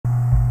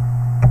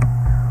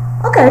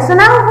Okay, so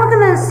now we're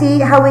going to see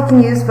how we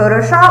can use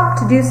Photoshop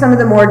to do some of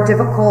the more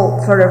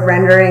difficult sort of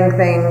rendering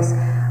things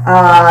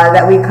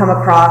that we come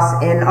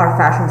across in our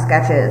fashion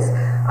sketches.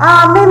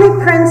 Mainly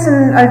prints,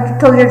 and I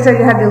told you to show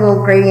you how to do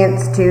little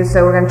gradients too,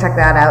 so we're going to check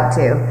that out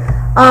too.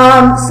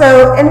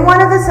 So in one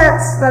of the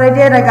sets that I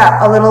did, I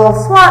got a little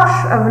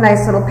swatch of a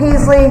nice little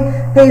paisley.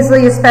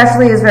 Paisley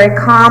especially is very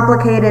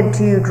complicated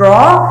to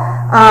draw,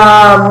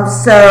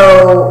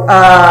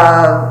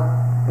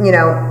 you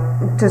know,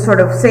 to sort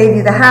of save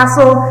you the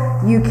hassle,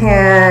 you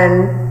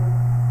can,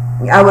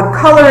 I would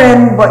color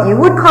in what you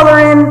would color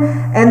in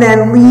and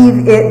then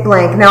leave it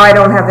blank. Now I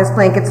don't have this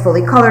blank, it's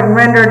fully colored and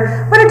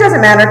rendered, but it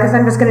doesn't matter because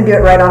I'm just going to do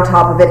it right on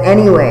top of it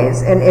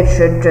anyways, and it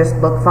should just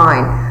look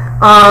fine.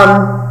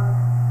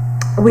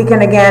 We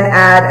can again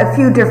add a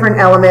few different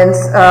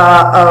elements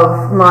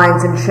of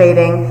lines and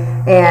shading,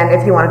 and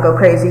if you want to go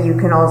crazy, you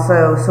can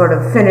also sort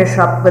of finish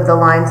up with the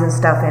lines and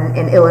stuff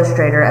in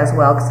Illustrator as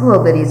well, because it's a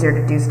little bit easier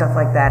to do stuff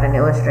like that in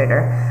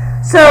Illustrator.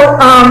 So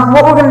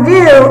what we're going to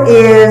do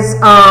is,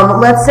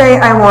 let's say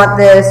I want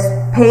this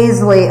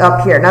paisley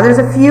up here. Now there's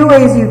a few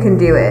ways you can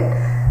do it.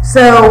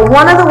 So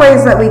one of the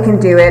ways that we can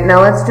do it, now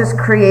let's just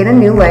create a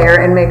new layer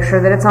and make sure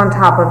that it's on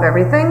top of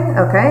everything.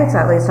 Okay, it's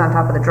at least on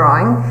top of the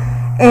drawing.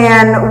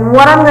 And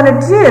what I'm going to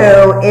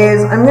do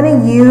is I'm going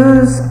to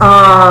use,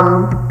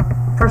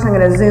 first I'm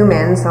going to zoom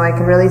in so I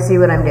can really see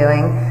what I'm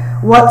doing.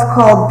 What's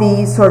called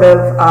the sort of,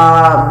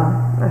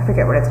 I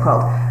forget what it's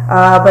called,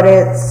 but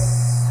it's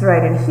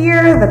right in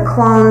here, the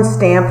clone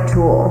stamp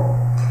tool.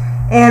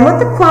 And what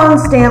the clone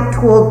stamp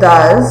tool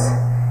does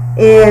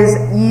is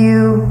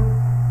you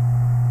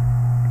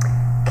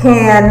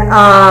can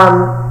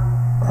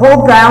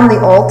hold down the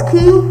Alt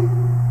key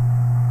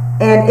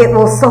and it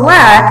will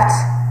select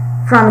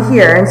from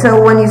here, and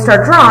so when you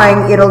start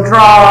drawing, it'll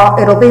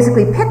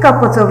basically pick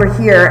up what's over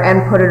here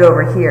and put it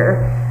over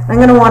here. I'm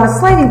going to want a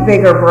slightly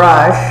bigger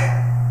brush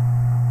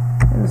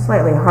and a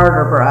slightly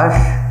harder brush.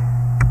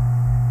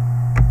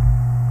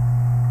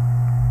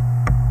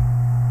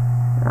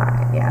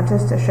 Alright, yeah,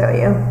 just to show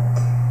you.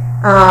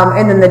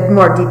 And then the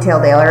more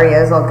detailed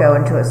areas I'll go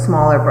into a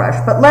smaller brush.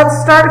 But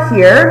let's start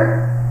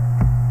here.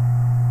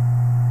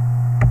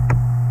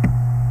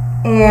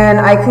 And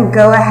I can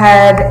go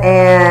ahead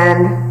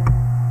and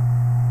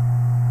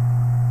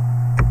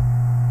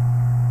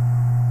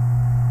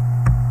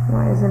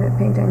isn't it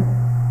painting?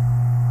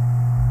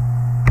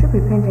 Should be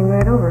painting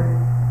right over.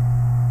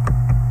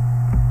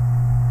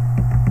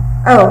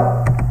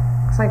 Oh,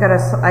 so I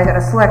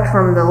gotta select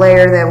from the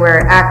layer where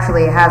it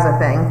actually has a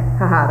thing.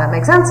 Haha, that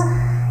makes sense.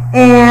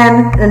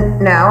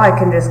 And now I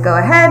can just go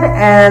ahead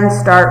and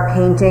start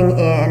painting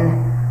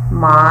in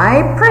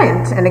my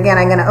print. And again,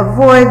 I'm going to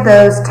avoid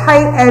those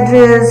tight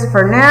edges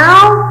for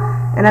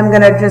now, and I'm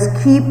going to just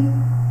keep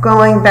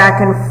going back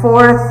and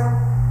forth.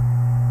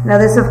 Now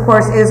this of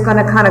course is going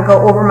to kind of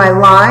go over my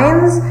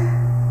lines,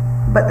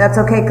 but that's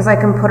okay because I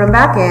can put them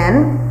back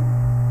in.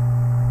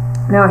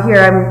 Now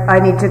here I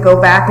need to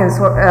go back and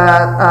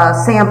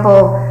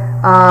sample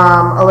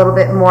a little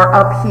bit more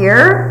up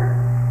here.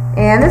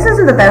 And this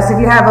isn't the best. If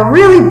you have a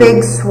really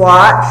big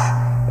swatch,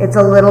 it's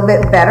a little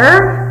bit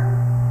better.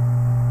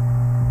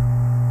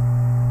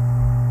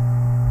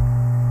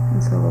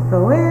 And so we'll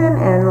go in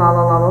and la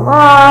la la la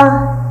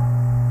la.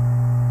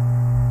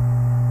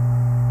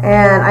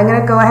 And I'm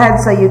going to go ahead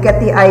so you get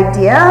the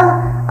idea.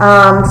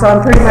 So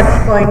I'm pretty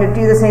much going to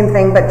do the same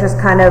thing, but just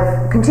kind of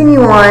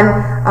continue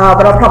on,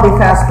 but I'll probably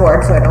fast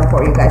forward so I don't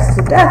bore you guys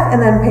to death, and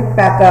then pick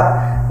back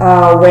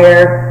up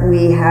where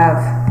we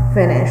have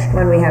finished,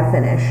 when we have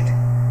finished.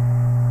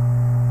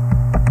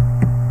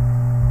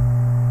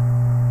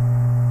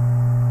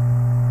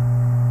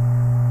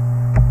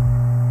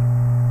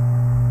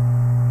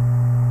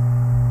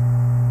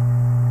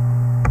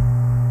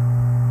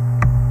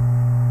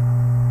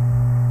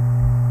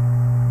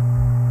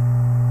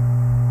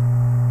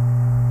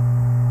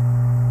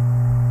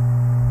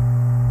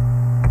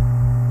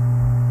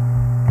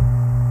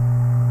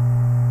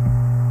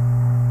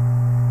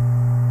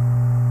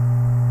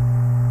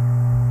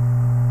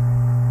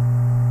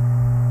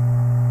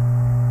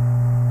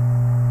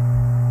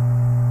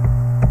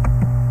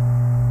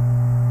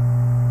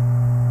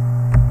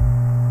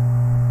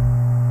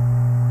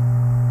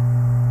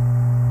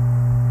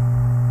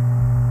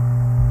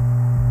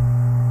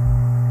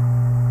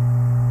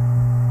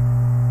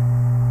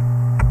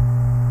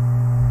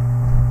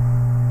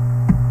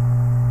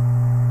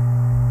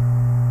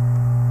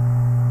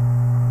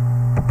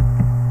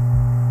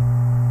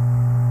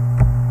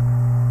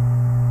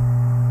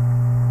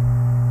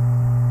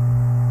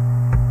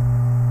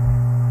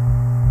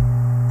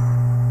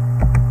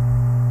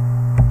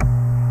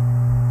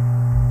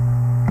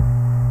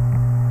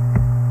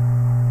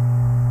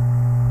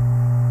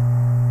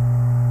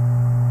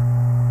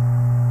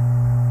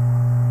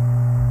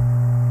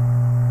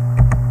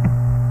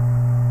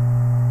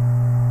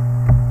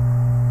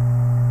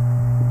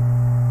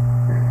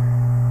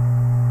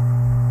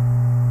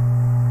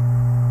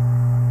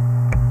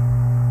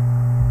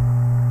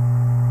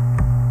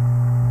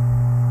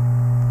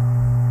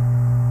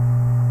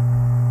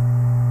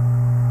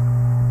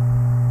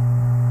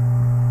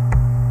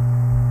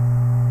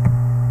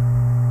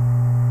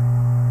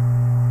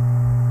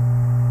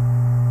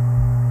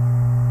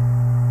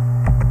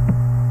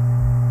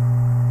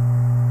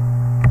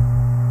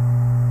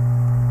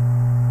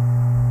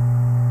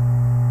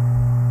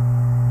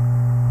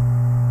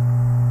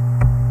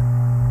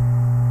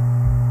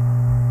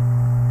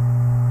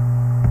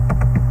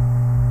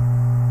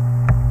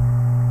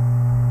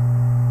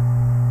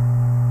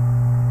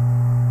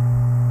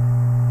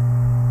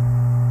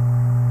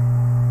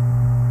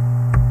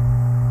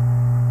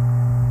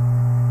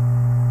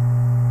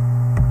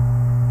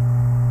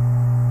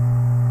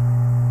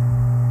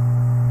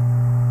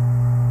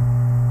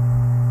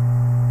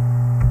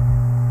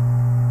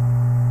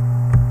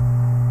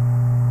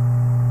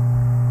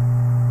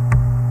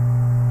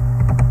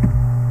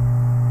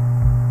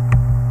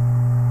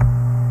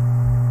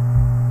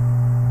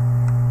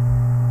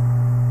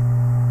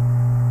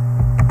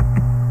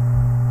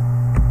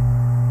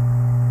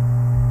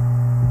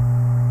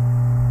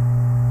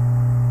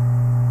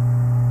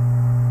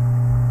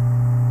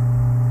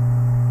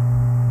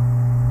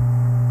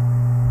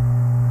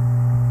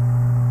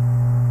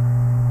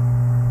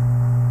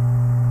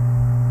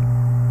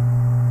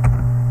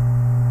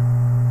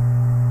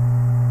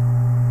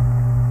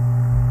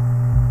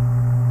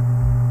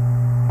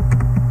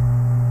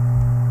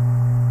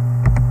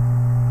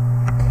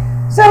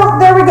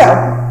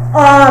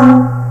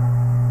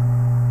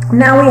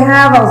 Now we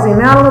have, I'll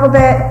zoom out a little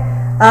bit.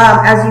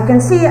 As you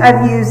can see,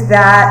 I've used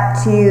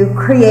that to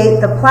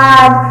create the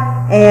plaid,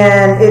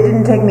 and it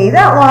didn't take me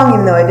that long,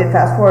 even though I did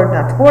fast forward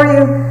not to bore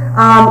you.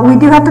 We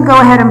do have to go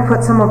ahead and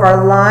put some of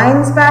our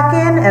lines back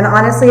in, and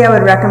honestly I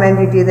would recommend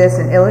you do this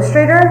in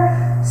Illustrator.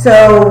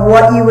 So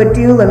what you would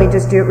do, let me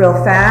just do it real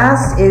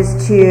fast,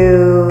 is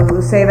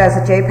to save as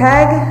a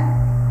JPEG.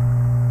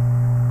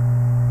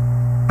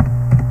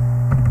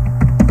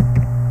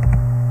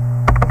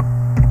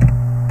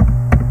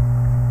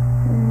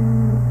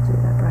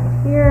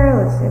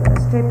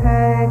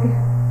 JPEG.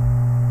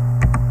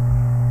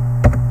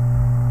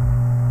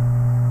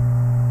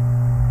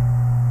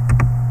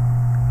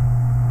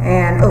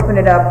 And open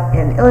it up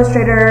in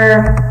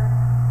Illustrator.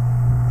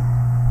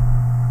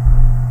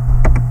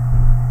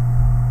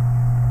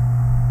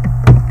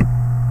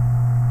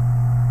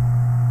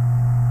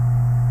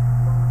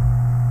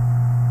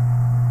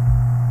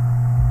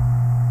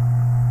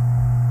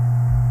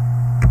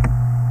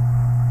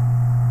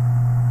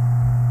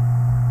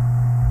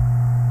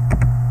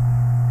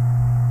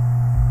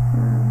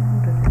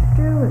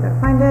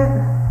 Find it.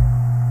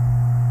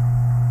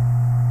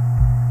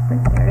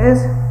 There it is.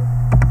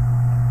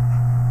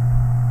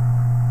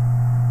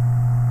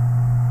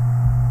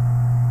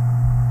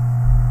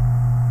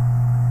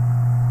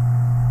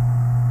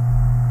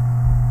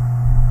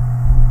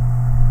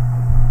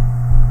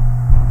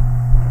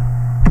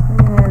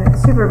 And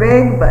it's super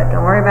big, but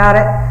don't worry about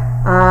it.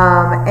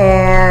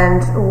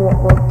 And what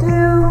we'll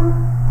do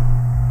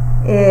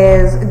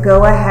is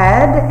go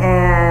ahead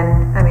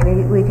and, I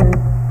mean, we can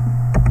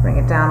bring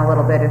it down a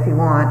little bit if you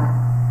want.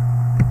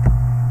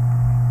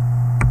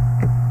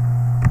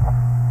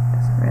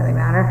 Doesn't really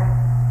matter.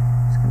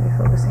 Just going to be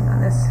focusing on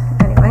this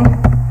anyway.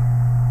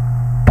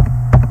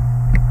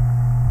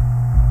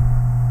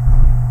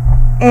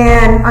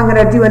 And I'm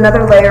going to do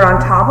another layer on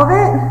top of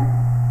it.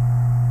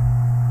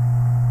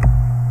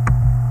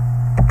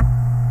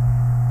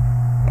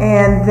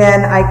 And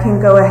then I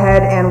can go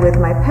ahead and with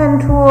my pen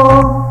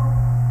tool,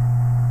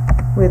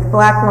 with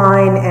black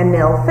line and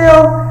nil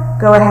fill,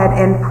 go ahead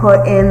and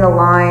put in the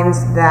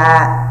lines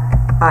that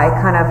I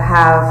kind of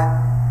have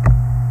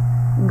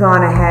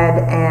gone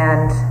ahead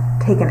and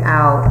taken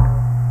out.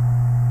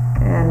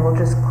 And we'll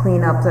just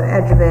clean up the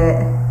edge of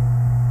it,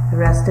 the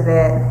rest of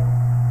it,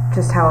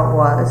 just how it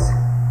was.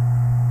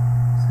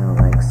 So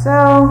like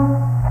so.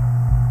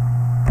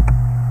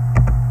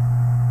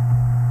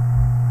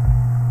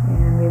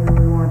 And maybe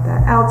we want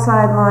that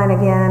outside line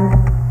again.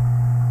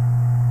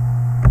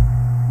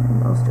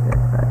 And most of it,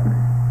 but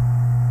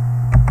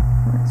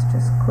let's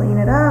just clean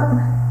it up.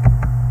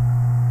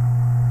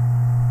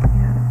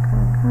 Got it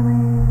kind of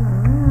coming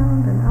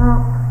around and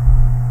up.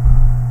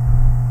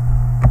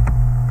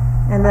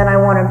 And then I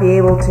want to be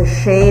able to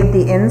shade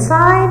the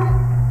inside.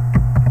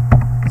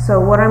 So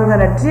what I'm going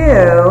to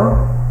do,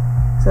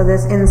 so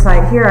this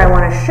inside here I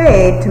want to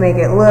shade to make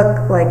it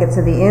look like it's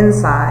to the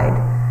inside.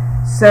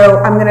 So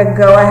I'm going to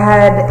go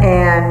ahead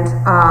and,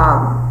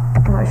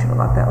 oh, I should have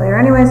locked that layer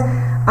anyways.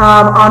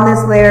 On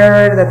this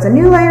layer, that's a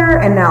new layer,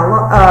 and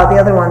now the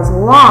other one's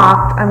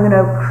locked, I'm going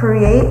to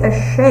create a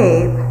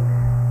shape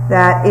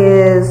that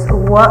is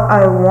what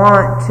I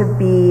want to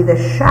be the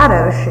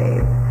shadow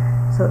shape.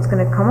 So it's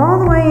going to come all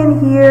the way in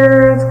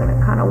here, it's going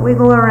to kind of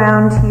wiggle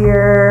around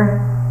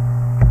here,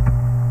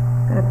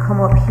 it's going to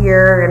come up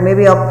here, and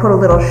maybe I'll put a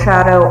little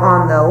shadow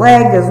on the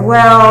leg as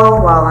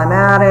well while I'm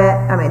at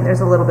it. I mean,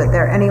 there's a little bit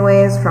there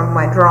anyways from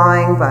my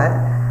drawing, but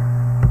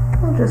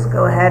I'll just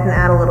go ahead and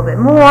add a little bit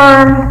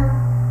more.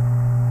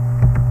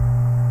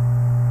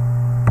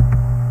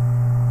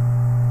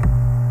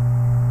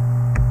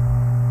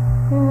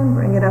 And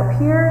bring it up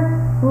here.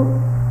 Ooh,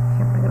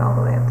 can't bring it all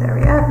the way up there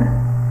yet.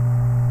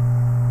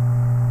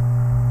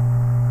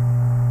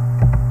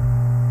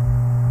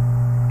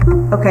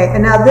 Ooh, okay,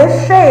 and now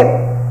this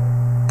shape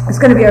is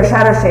going to be our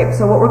shadow shape.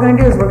 So what we're going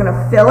to do is we're going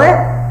to fill it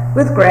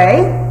with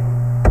gray.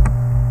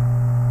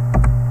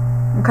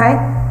 Okay,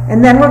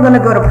 and then we're going to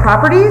go to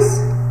properties,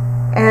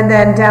 and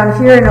then down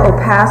here in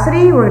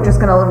opacity, we're just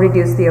going to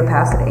reduce the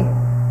opacity.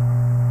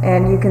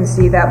 And you can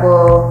see that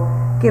will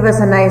give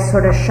us a nice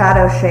sort of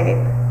shadow shape.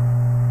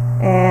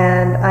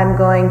 And I'm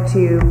going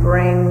to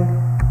bring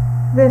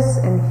this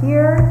in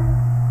here.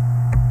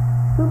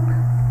 Oop.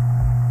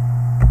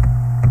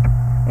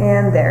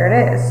 And there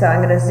it is. So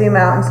I'm going to zoom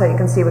out and so you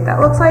can see what that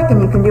looks like,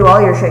 and you can do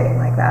all your shading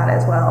like that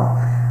as well.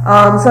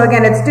 So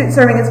again, it's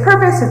serving its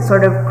purpose. It's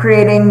sort of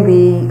creating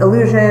the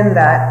illusion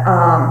that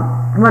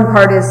one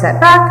part is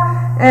set back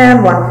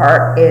and one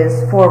part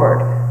is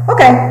forward.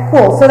 Okay,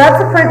 cool. So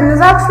that's the print, and there's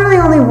actually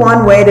only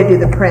one way to do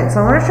the print. So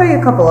I want to show you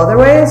a couple other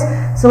ways.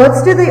 So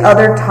let's do the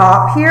other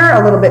top here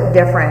a little bit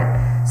different.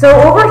 So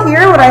over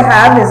here, what I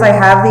have is I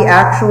have the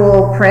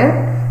actual print.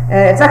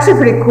 It's actually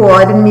pretty cool.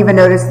 I didn't even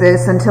notice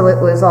this until it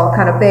was all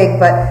kind of big,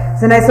 but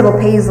it's a nice little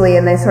paisley,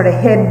 and they sort of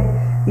hid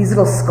these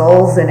little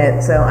skulls in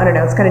it. So I don't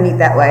know, it's kind of neat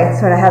that way. It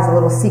sort of has a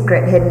little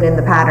secret hidden in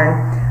the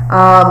pattern.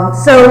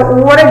 So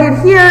what I did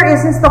here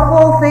is, since the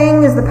whole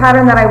thing is the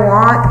pattern that I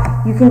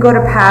want, you can go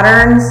to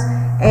patterns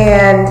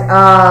and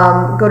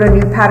go to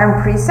new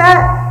pattern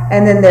preset,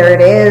 and then there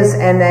it is,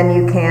 and then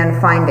you can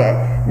find it.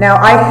 Now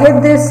I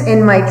hid this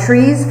in my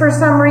trees for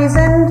some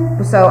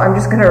reason, so I'm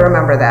just going to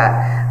remember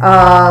that.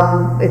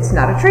 It's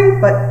not a tree,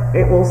 but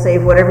it will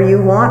save whatever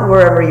you want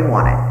wherever you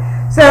want it.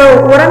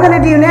 So what I'm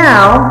going to do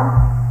now,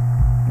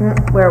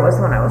 where was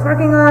the one I was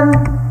working on?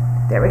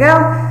 There we go.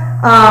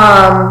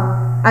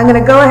 I'm going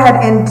to go ahead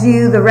and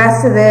do the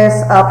rest of this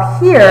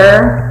up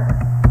here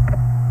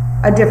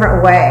a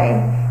different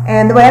way.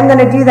 And the way I'm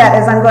going to do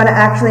that is I'm going to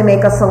actually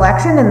make a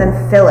selection and then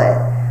fill it.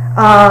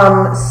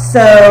 I'm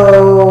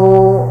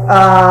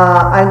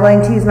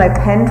going to use my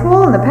pen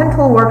tool, and the pen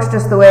tool works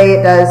just the way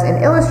it does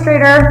in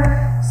Illustrator.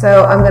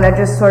 So I'm going to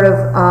just sort of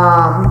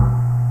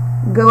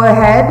go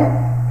ahead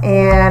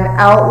and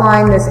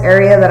outline this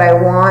area that I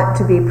want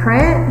to be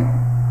print.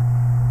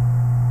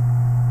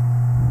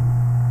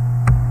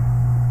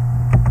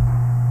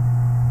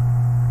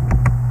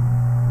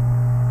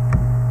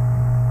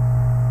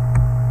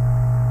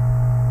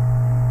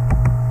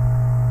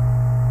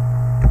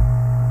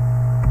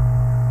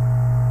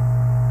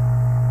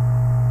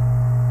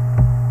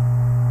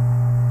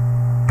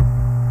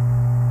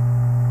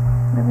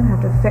 I'm going to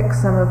have to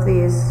fix some of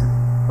these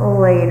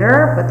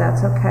later, but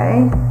that's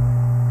okay.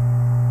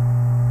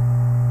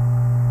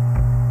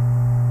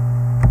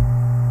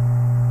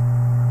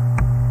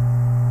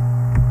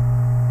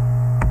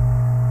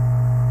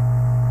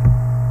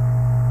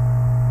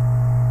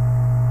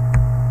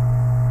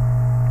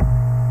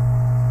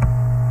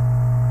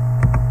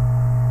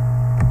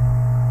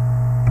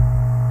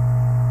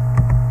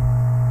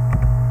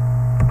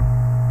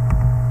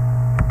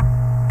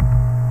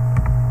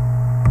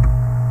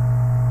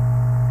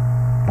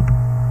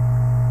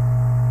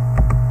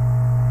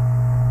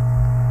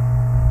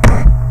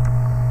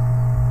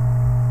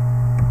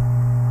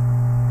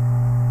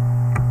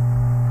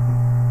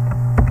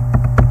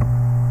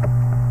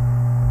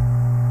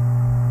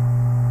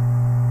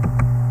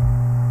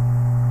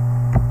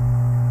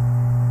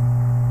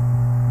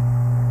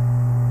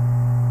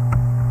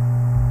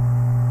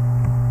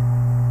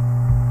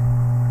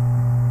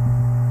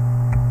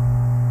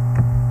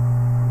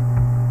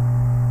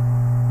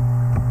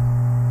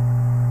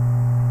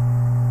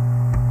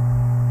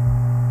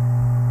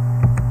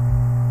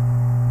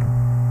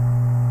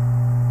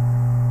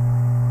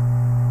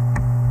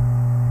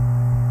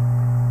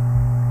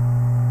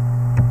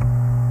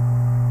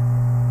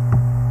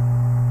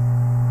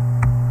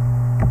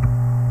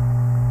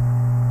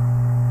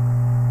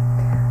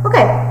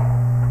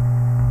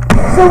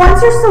 So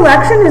once your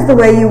selection is the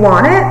way you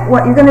want it,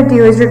 what you're going to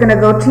do is you're going to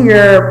go to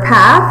your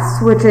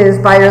paths, which is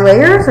by your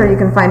layers, or you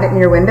can find it in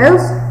your windows.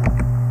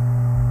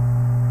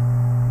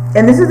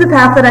 And this is the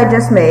path that I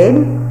just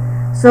made.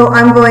 So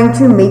I'm going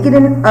to make it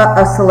in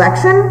a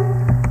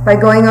selection by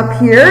going up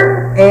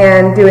here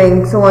and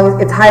doing, so long as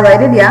it's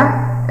highlighted,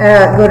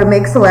 go to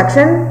make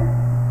selection.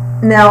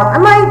 Now I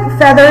might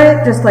feather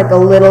it just like a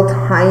little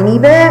tiny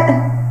bit,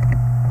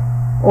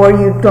 or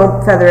you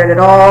don't feather it at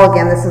all.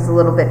 Again, this is a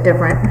little bit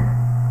different.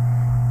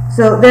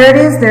 So there it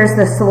is, there's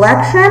the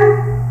selection.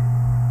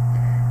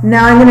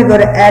 Now I'm going to go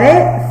to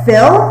Edit,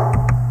 Fill.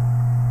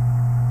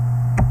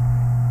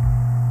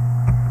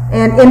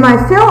 And in my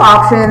fill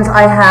options,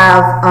 I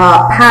have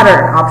a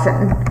pattern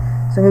option.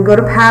 So I'm going to go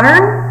to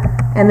Pattern,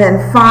 and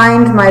then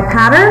find my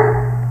pattern,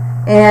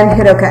 and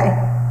hit OK.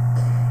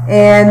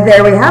 And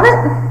there we have it.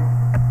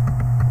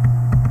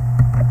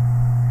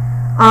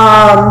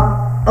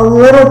 A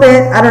little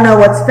bit, I don't know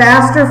what's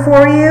faster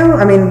for you.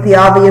 I mean,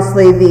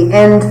 obviously the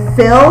end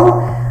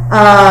fill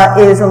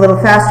is a little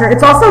faster.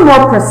 It's also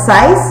more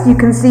precise. You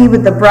can see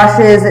with the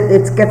brushes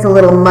it gets a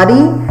little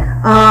muddy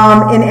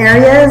in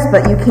areas,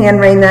 but you can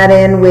rein that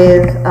in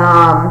with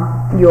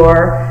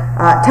your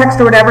text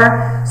or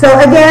whatever. So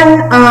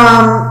again,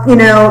 you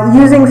know,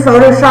 using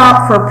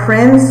Photoshop for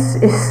prints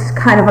is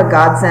kind of a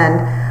godsend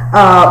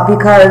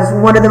because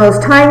one of the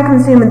most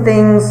time-consuming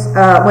things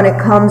when it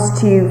comes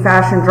to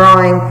fashion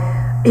drawing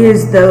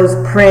is those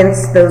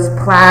prints, those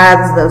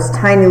plaids, those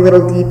tiny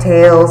little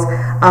details.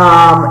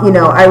 You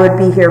know, I would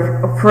be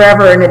here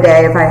forever and a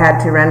day if I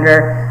had to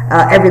render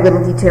every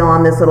little detail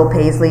on this little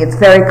paisley. It's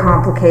very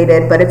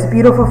complicated, but it's a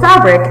beautiful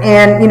fabric.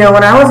 And you know,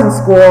 when I was in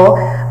school,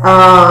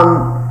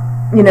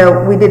 you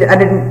know,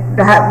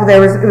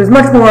 it was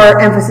much more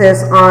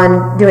emphasis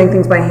on doing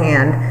things by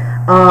hand.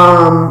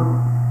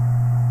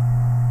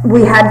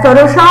 We had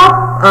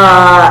Photoshop.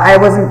 I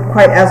wasn't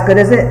quite as good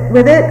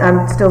with it.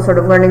 I'm still sort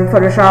of learning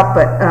Photoshop,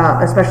 but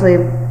especially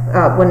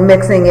when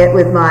mixing it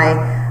with my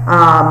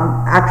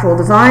actual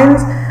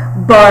designs.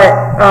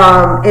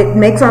 But it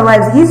makes our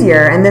lives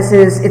easier, and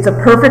it's a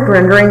perfect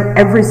rendering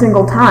every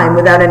single time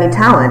without any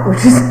talent,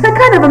 which is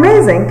kind of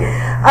amazing.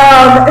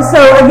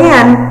 So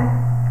again,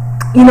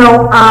 you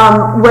know,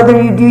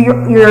 whether you do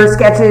your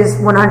sketches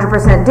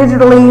 100%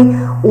 digitally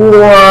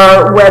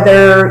or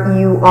whether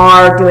you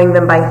are doing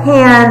them by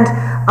hand,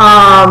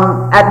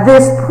 at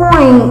this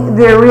point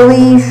there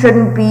really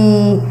shouldn't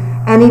be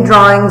any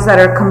drawings that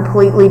are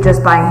completely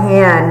just by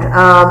hand.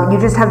 You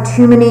just have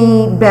too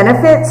many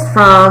benefits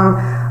from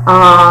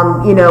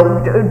you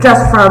know,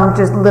 just from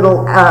just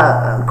little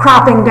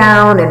cropping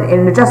down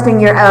and adjusting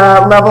your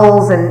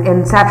levels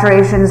and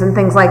saturations and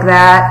things like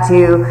that,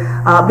 to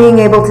being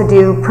able to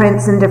do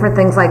prints and different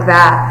things like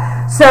that.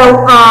 So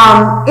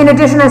in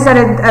addition, I said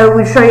I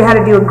would show you how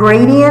to do a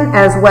gradient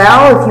as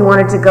well if you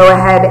wanted to go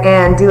ahead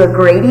and do a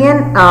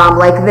gradient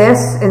like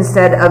this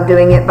instead of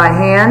doing it by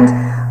hand.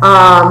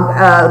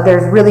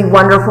 There's really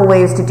wonderful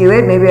ways to do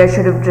it. Maybe I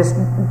should have just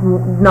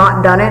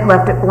not done it,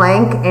 left it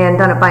blank and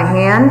done it by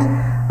hand,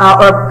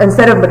 or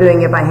instead of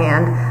doing it by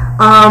hand.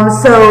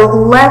 So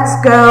let's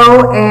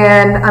go,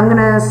 and I'm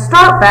gonna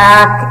start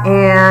back,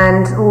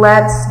 and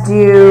let's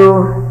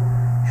do,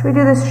 should we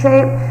do this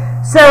shape?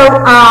 So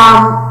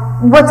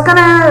what's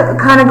gonna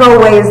kind of go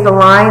away is the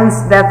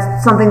lines.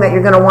 That's something that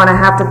you're gonna wanna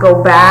have to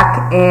go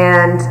back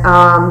and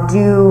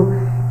do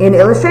in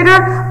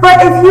Illustrator. But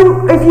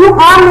if you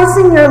are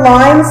missing your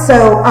lines,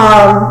 so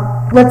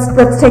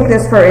let's take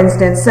this for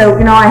instance. So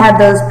you know, I had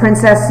those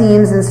princess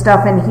seams and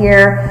stuff in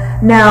here.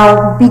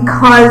 Now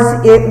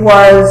because it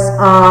was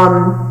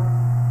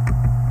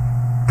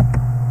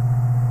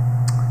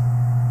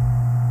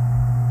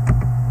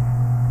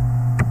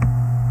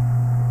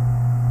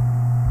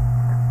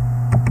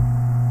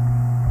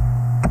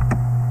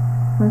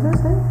what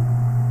is this?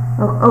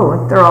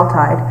 Oh, they're all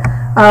tied.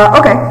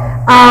 Okay.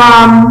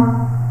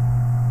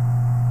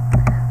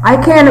 I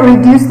can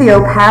reduce the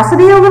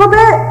opacity a little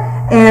bit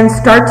and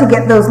start to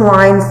get those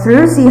lines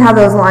through. See how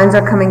those lines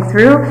are coming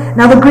through?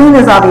 Now the green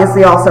is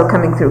obviously also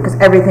coming through because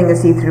everything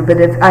is see-through, but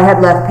if I had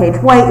left page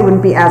white, it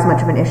wouldn't be as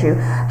much of an issue.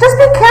 Just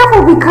be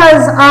careful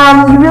because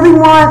you really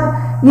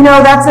want, you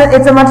know,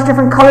 it's a much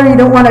different color. You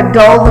don't want to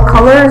dull the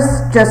colors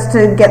just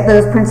to get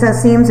those princess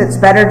seams. It's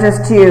better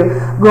just to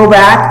go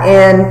back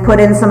and put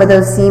in some of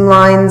those seam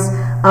lines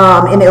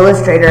in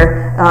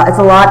Illustrator. It's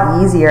a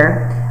lot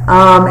easier.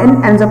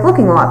 And ends up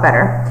looking a lot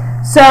better.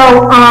 So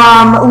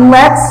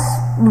let's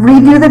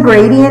redo the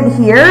gradient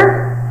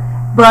here,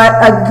 but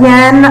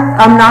again,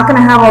 I'm not going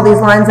to have all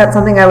these lines. That's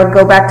something I would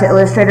go back to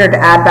Illustrator to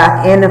add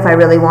back in if I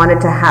really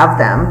wanted to have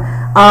them.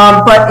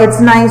 But it's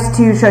nice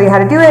to show you how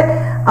to do it.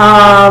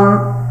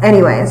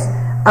 Anyways,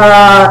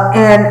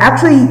 and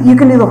actually you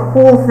can do the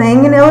whole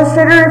thing in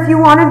Illustrator if you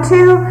wanted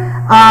to,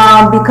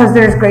 because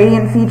there's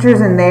gradient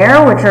features in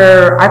there which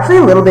are actually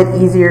a little bit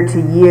easier to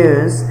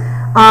use.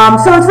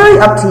 So it's really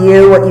up to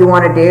you what you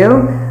want to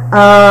do.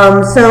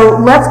 So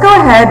let's go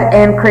ahead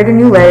and create a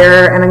new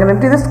layer, and I'm going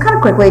to do this kind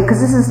of quickly because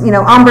this is, you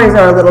know, ombres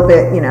are a little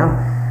bit, you know,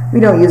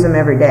 we don't use them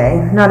every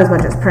day, not as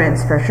much as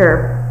prints for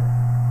sure.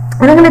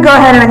 And I'm going to go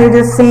ahead and I'm going to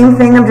do the same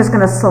thing. I'm just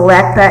going to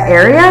select that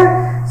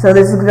area. So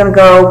this is going to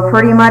go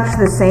pretty much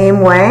the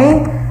same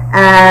way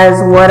as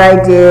what I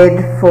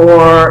did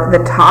for the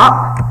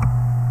top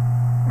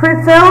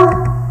print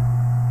fill.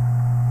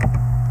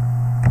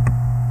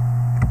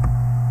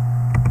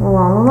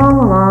 La la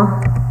la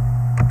la.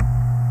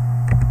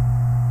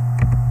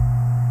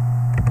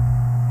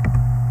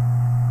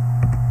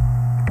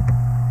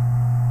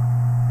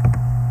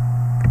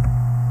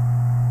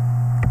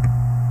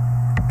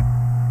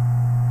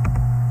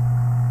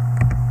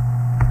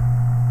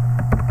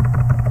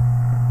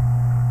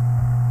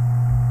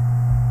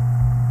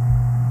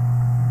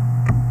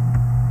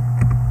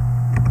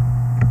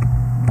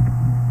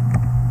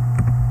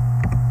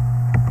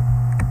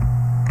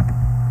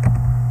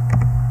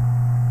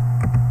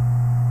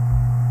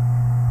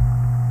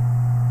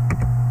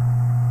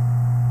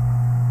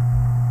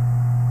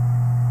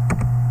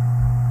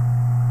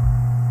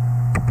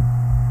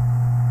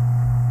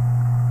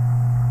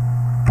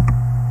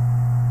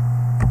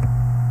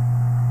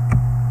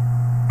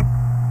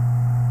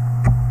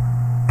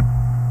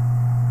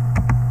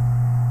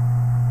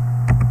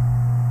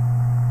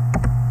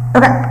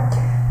 Okay,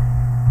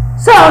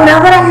 so now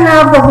that I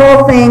have the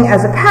whole thing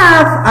as a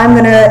path, I'm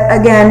going to,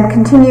 again,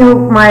 continue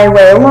my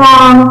way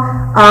along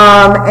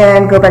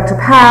and go back to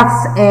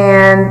paths,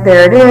 and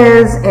there it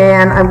is,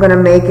 and I'm going to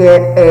make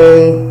it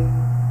a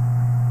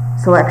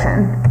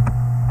selection.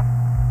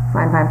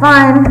 Fine, fine,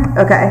 fine.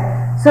 Okay,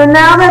 so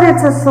now that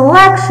it's a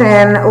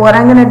selection, what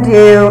I'm going to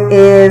do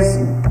is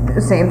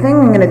the same thing.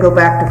 I'm going to go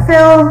back to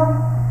fill,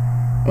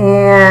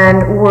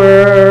 and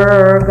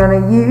we're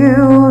going to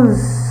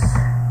use...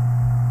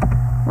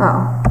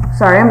 Oh,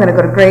 sorry, I'm going to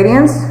go to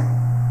gradients.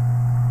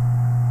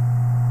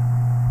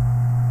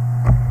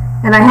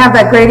 And I have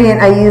that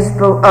gradient I used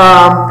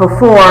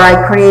before,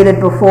 I created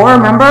before,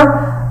 remember?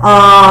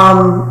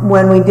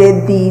 When we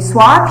did the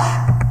swatch.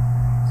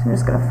 So I'm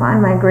just going to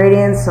find my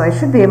gradients, so I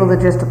should be able to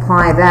just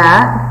apply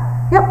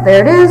that. Yep,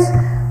 there it is.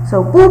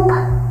 So boop,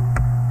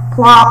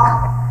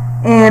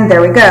 plop, and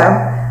there we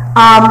go.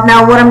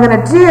 Now what I'm going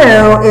to do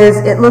is,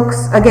 it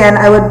looks, again,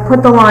 I would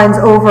put the lines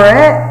over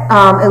it.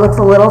 It looks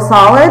a little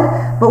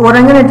solid. But what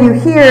I'm going to do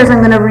here is I'm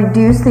going to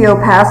reduce the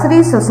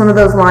opacity so some of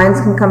those lines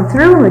can come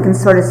through and we can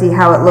sort of see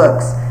how it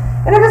looks.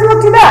 And it doesn't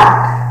look too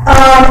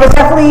bad. It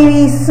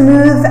definitely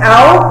smooths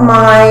out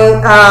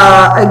my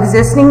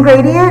existing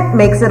gradient,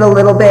 makes it a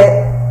little bit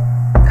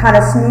kind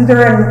of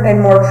smoother and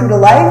more true to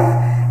life.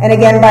 And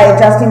again, by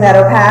adjusting that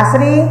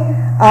opacity,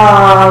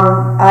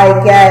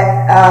 I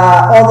get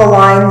all the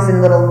lines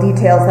and little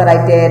details that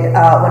I did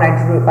when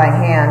I drew it by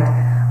hand.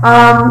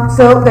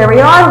 So there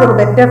we are, a little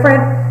bit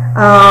different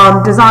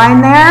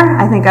design there.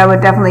 I think I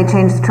would definitely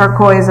change the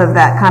turquoise of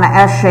that kind of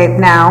S shape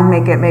now,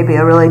 make it maybe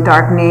a really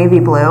dark navy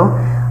blue.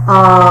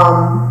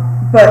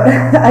 But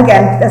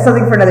again, that's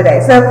something for another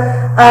day. So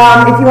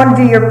if you want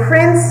to do your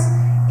prints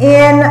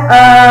in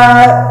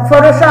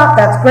Photoshop,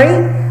 that's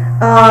great.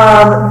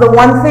 The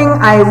one thing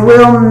I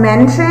will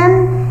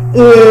mention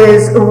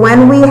is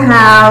when we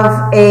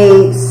have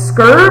a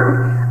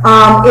skirt,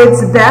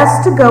 it's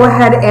best to go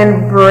ahead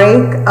and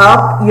break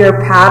up your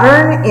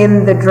pattern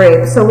in the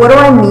drape. So what do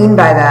I mean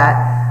by that?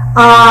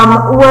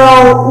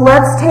 Well,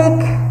 let's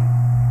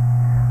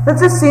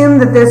assume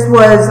that this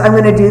was, I'm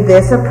going to do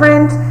this a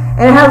print,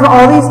 and it has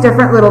all these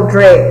different little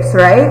drapes,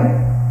 right?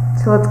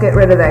 So let's get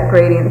rid of that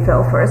gradient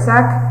fill for a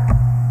sec.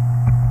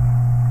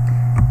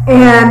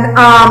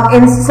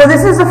 And so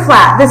this is a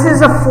flat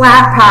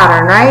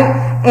pattern, right?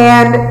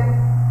 And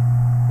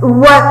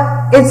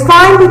it's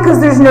fine because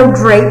there's no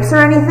drapes or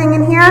anything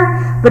in here,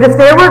 but if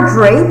there were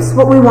drapes,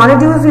 what we want to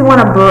do is we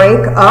want to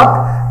break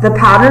up the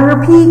pattern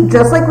repeat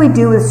just like we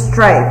do with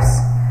stripes.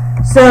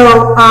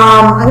 So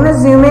I'm going to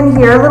zoom in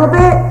here a little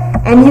bit,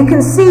 and you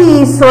can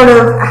see sort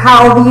of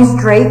how these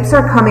drapes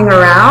are coming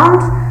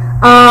around.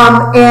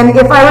 And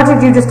if I were to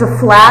do just a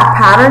flat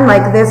pattern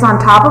like this on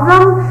top of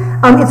them,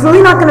 it's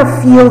really not going to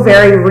feel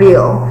very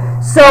real.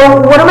 So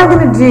what am I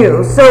going to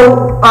do?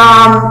 So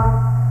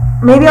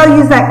maybe I'll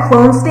use that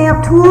clone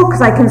stamp tool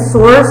because I can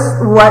source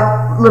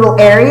what little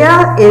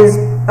area is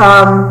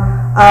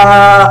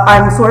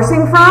I'm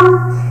sourcing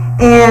from.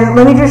 And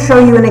let me just show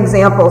you an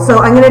example. So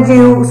I'm going to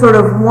do sort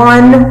of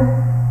one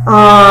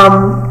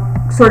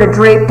sort of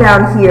drape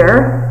down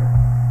here.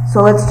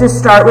 So let's just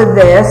start with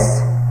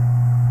this.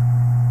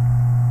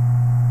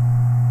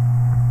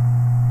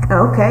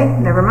 Okay,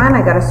 never mind.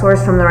 I got to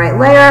source from the right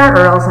layer,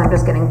 or else I'm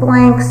just getting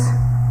blanks.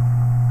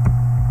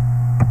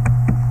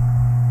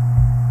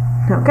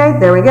 Okay,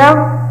 there we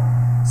go.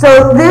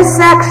 So this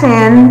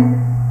section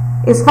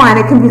is fine.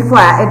 It can be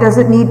flat. It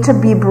doesn't need to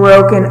be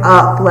broken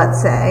up,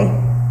 let's say.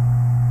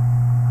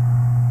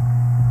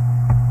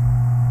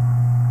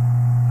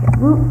 Okay,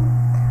 whoop,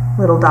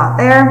 little dot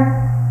there.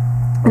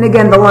 And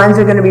again, the lines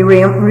are going to be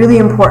really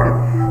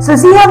important. So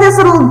see how this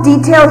little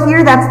detail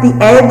here, that's the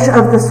edge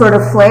of the sort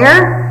of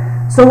flare?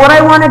 So what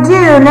I want to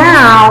do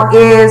now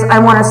is I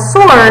want to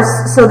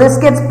source so this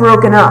gets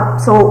broken up.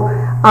 So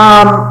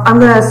I'm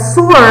going to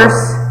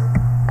source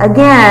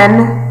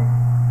again,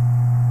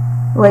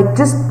 like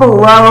just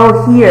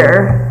below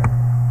here,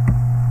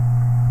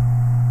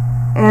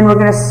 and we're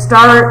going to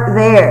start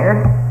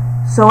there.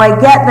 So I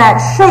get that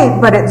shape,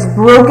 but it's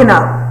broken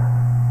up.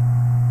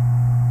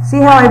 See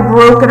how I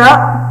broke it up?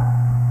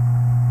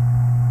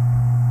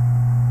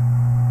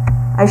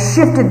 I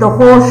shifted the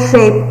whole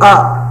shape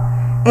up.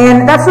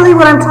 And that's really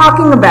what I'm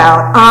talking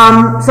about.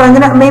 So I'm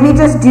going to maybe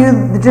just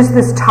do just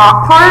this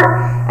top part,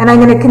 and I'm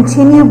going to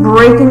continue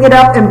breaking it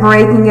up and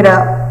breaking it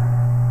up.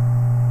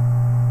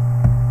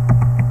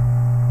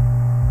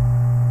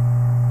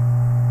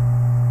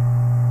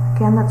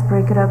 Again, let's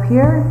break it up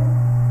here.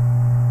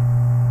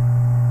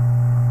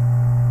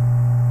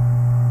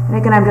 And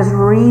again, I'm just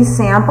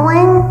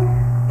resampling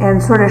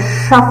and sort of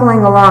shuffling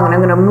along, and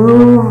I'm going to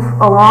move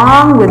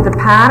along with the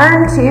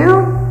pattern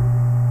too.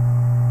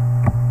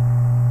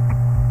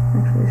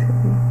 Actually, it should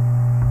be,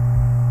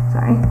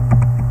 sorry.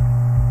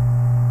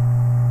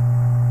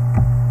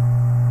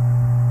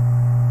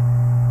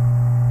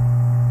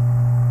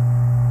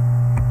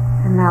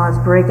 And now let's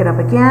break it up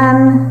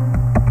again.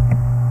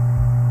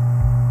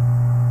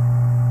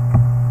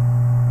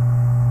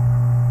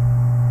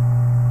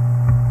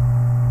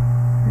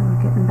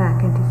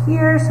 Back into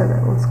here, so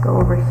that let's go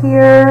over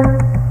here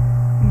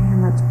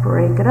and let's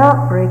break it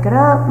up,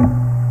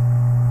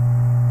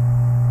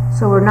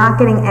 so we're not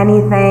getting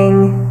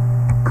anything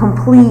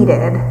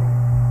completed.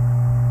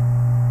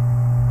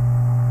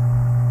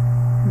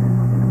 And then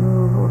we're going to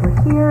move over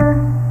here,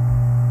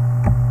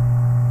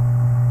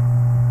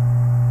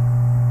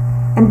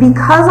 and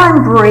because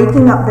I'm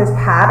breaking up this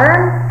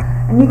pattern,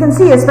 and you can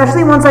see,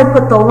 especially once I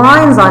put the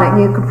lines on it,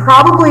 and you could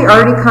probably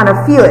already kind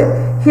of feel it.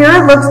 Here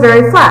it looks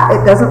very flat.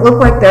 It doesn't look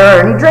like there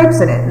are any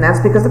drapes in it, and that's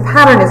because the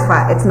pattern is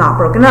flat. It's not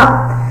broken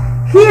up.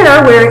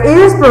 Here, where it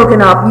is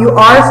broken up, you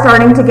are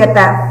starting to get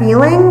that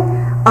feeling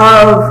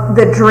of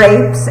the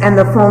drapes and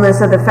the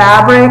fullness of the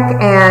fabric,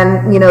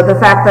 and the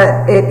fact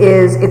that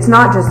it's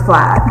not just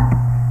flat.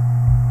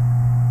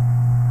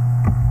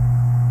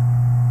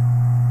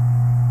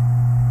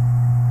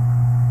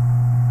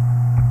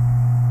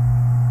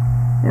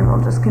 And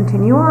we'll just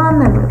continue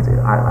on, and we'll do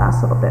our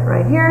last little bit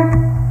right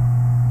here.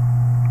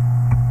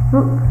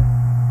 Oop.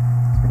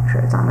 Let's make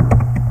sure it's on.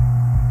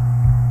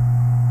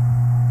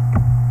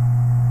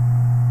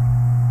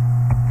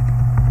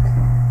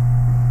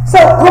 So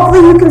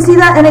hopefully you can see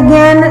that. And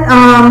again,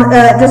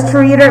 just to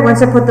reiterate,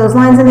 once I put those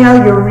lines in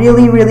there, you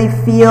really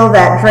feel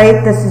that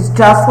drape. This is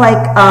just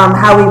like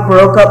how we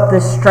broke up the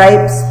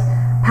stripes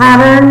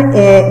pattern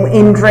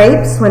in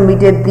drapes when we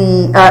did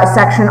the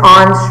section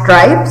on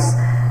stripes.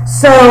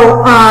 So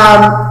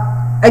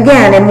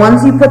again, and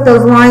once you put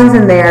those lines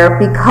in there,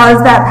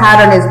 because that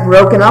pattern is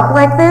broken up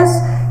like this,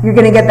 you're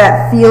going to get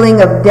that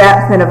feeling of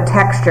depth and of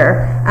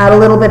texture. Add a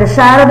little bit of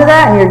shadow to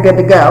that and you're good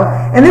to go.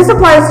 And this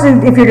applies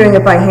to if you're doing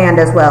it by hand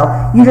as well.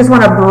 You just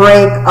want to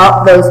break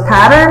up those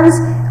patterns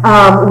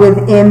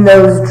within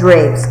those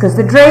drapes, because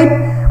the drape,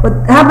 what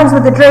happens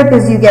with the drape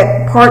is you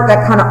get part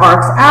that kind of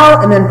arcs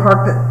out and then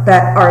part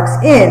that arcs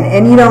in,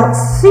 and you don't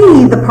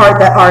see the part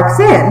that arcs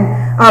in,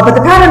 but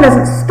the pattern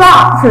doesn't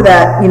stop for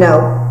that, you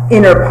know,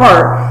 inner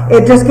part.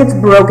 It just gets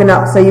broken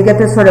up, so you get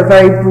this sort of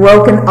very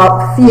broken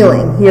up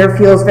feeling. Here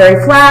feels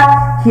very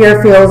flat,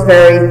 here feels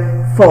very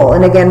full.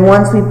 And again,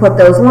 once we put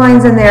those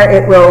lines in there,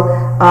 it will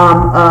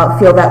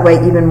feel that way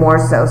even more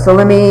so. So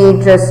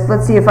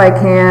let's see if I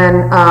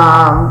can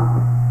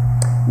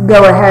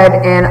go ahead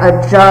and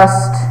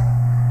adjust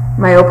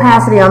my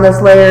opacity on this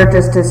layer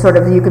just to sort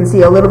of, you can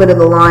see a little bit of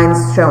the lines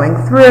showing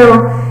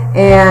through,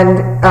 and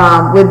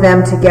with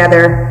them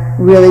together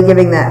really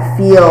giving that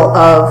feel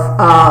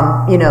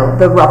of you know,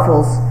 the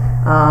ruffles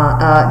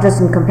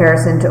just in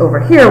comparison to over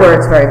here where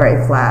it's very,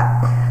 very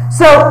flat.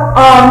 So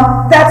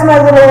that's my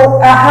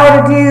little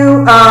how to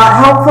do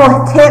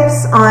helpful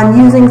tips on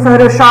using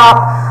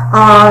Photoshop,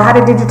 how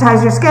to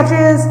digitize your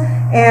sketches,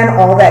 and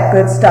all that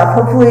good stuff.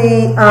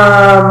 Hopefully,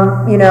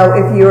 you know,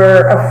 if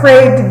you're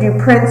afraid to do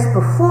prints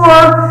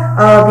before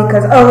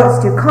because, oh,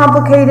 it's too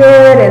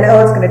complicated, and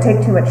oh, it's going to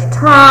take too much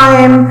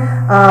time,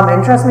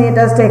 and trust me, it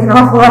does take an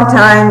awful lot of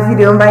time if you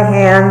do them by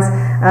hands.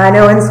 I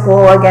know in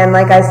school, again,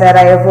 like I said,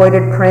 I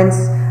avoided prints,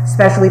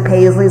 especially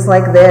paisleys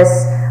like this,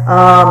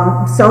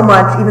 so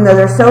much, even though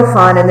they're so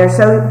fun and they're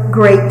so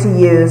great to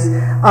use.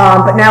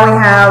 But now we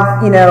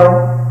have, you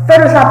know,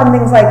 Photoshop and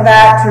things like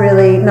that to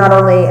really not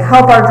only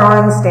help our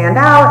drawings stand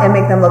out and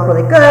make them look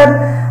really good,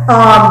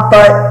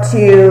 but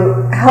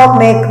to help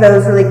make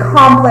those really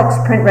complex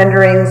print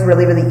renderings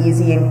really, really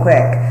easy and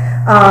quick.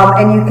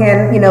 And you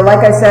can, you know, like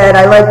I said,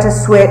 I like to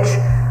switch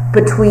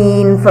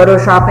between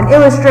Photoshop and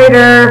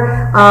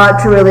Illustrator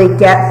to really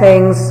get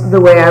things the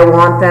way I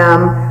want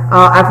them.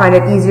 I find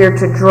it easier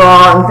to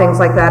draw and things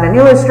like that in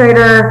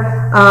Illustrator,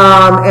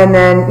 and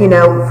then, you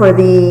know, for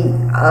the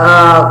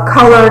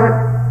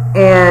color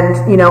and,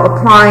 you know,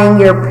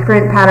 applying your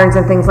print patterns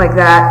and things like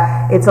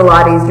that, it's a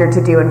lot easier to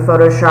do in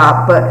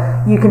Photoshop,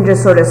 but you can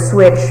just sort of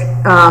switch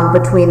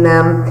between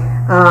them.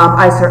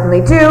 I certainly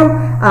do.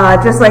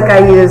 Just like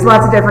I use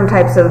lots of different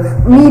types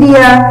of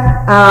media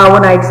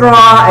when I draw,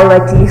 I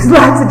like to use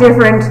lots of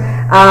different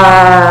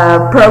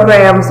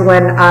programs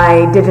when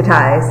I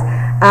digitize.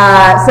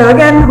 So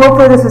again,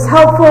 hopefully this was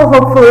helpful.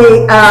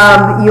 Hopefully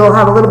you'll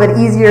have a little bit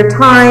easier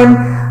time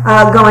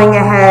going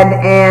ahead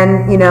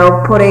and, you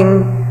know,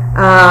 putting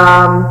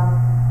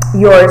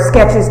your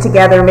sketches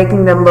together,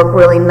 making them look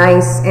really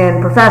nice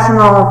and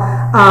professional,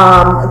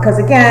 because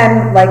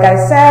again, like I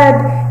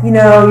said, you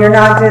know, you're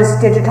not just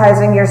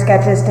digitizing your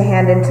sketches to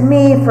hand in to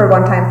me for a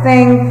one-time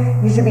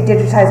thing. You should be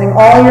digitizing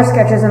all your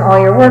sketches and all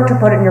your work to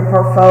put it in your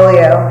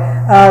portfolio.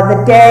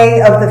 The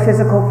day of the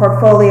physical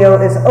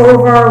portfolio is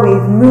over.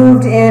 We've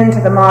moved into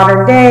the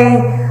modern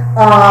day.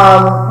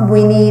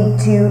 We need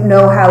to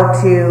know how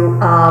to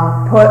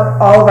put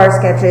all of our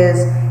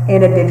sketches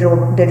in a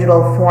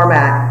digital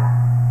format.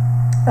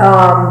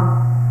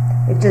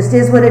 It just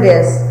is what it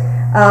is.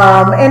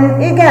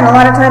 And again, a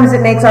lot of times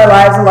it makes our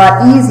lives a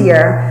lot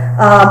easier.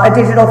 A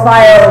digital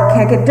file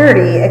can't get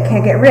dirty, it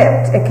can't get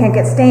ripped, it can't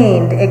get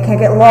stained, it can't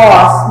get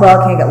lost.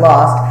 Well, it can't get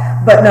lost,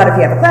 but not if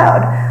you have a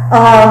cloud.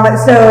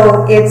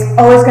 So it's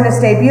always going to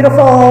stay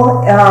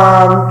beautiful,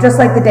 just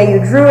like the day you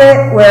drew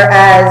it,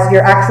 whereas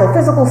your actual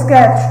physical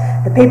sketch,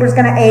 the paper's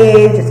going to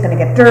age, it's going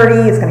to get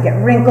dirty, it's going to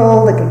get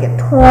wrinkled, it could get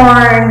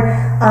torn,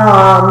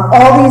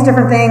 all these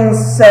different things.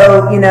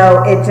 So, you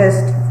know,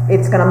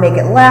 it's going to make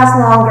it last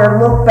longer,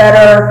 look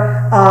better,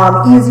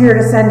 easier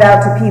to send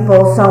out to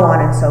people, so on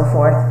and so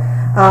forth.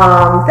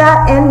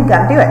 And you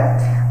got to do it.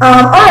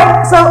 All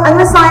right, so I'm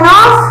going to sign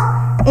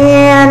off,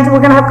 and we're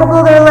going to have a couple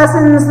other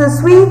lessons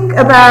this week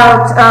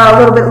about a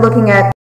little bit looking at